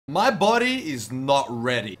My body is not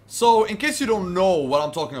ready. So, in case you don't know what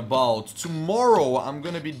I'm talking about, tomorrow I'm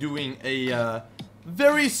gonna be doing a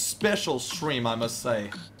very special stream, I must say.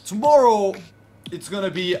 Tomorrow, it's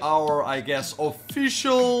gonna be our, I guess,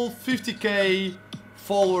 official 50k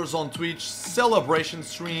followers on Twitch celebration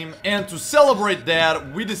stream. And to celebrate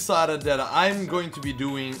that, we decided that I'm going to be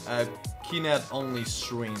doing a Kinect only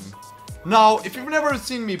stream. Now, if you've never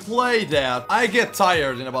seen me play that, I get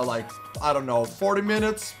tired in about like, I don't know, 40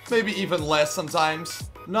 minutes, maybe even less sometimes.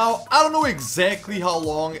 Now, I don't know exactly how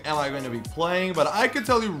long am I going to be playing, but I can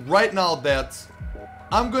tell you right now that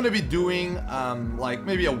I'm going to be doing, like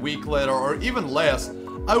maybe a week later or even less,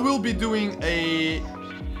 I will be doing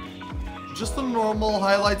just a normal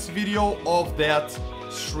highlights video of that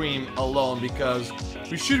stream alone, because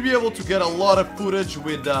we should be able to get a lot of footage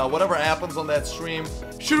with whatever happens on that stream.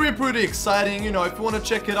 Should be pretty exciting. You know, if you want to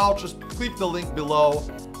check it out, just click the link below.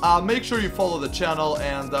 Make sure you follow the channel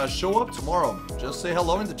and show up tomorrow. Just say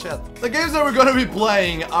hello in the chat. The games that we're gonna be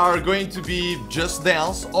playing are going to be Just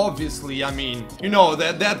Dance, obviously. I mean, you know,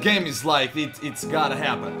 that game is like, it's gotta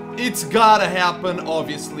happen. It's gotta happen,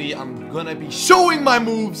 obviously. I'm gonna be showing my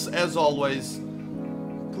moves, as always.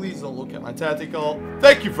 Please don't look at my tactical.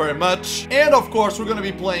 Thank you very much. And of course, we're gonna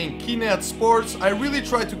be playing Kinect Sports. I really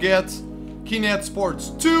tried to get Kinect Sports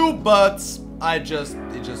 2, but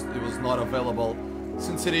it was not available.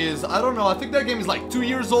 Since it is, I don't know, I think that game is like 2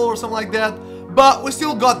 years old or something like that. But we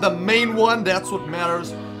still got the main one, that's what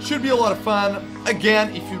matters. Should be a lot of fun. Again,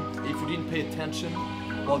 if you didn't pay attention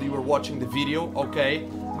while you were watching the video, okay,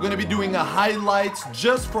 I'm gonna be doing a highlights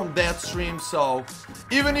just from that stream. So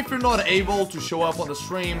even if you're not able to show up on the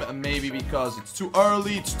stream, maybe because it's too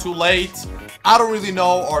early, it's too late, I don't really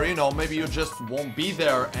know, or you know, maybe you just won't be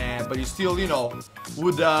there, but you still, you know,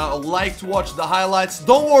 would like to watch the highlights,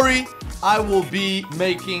 don't worry, I will be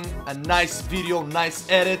making a nice video, nice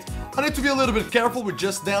edit. I need to be a little bit careful with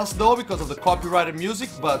Just Dance though, because of the copyrighted music,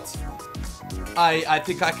 but I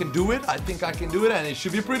think I can do it. I think I can do it, and it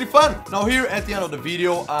should be pretty fun. Now here at the end of the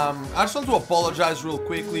video, I just want to apologize real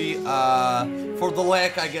quickly for the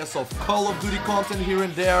lack, I guess, of Call of Duty content here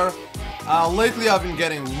and there. Lately I've been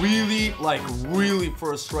getting really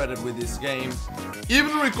frustrated with this game.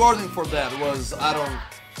 Even recording for that was,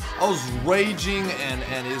 I was raging,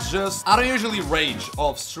 and it's just, I don't usually rage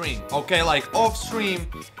off stream, okay? Like off stream,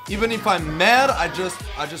 even if I'm mad, I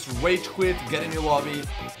just rage quit, get in your lobby,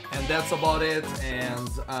 and that's about it. And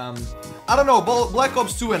I don't know, Black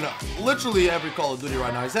Ops 2 and literally every Call of Duty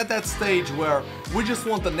right now is at that stage where we just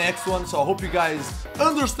want the next one. So I hope you guys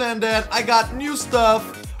understand that. I got new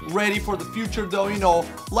stuff ready for the future though. You know,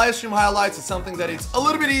 live stream highlights is something that it's a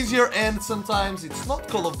little bit easier, and sometimes it's not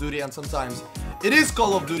Call of Duty, and sometimes it is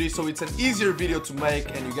Call of Duty, so it's an easier video to make,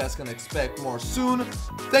 and you guys can expect more soon.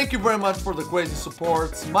 Thank you very much for the crazy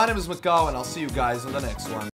support. My name is Macau, and I'll see you guys in the next one.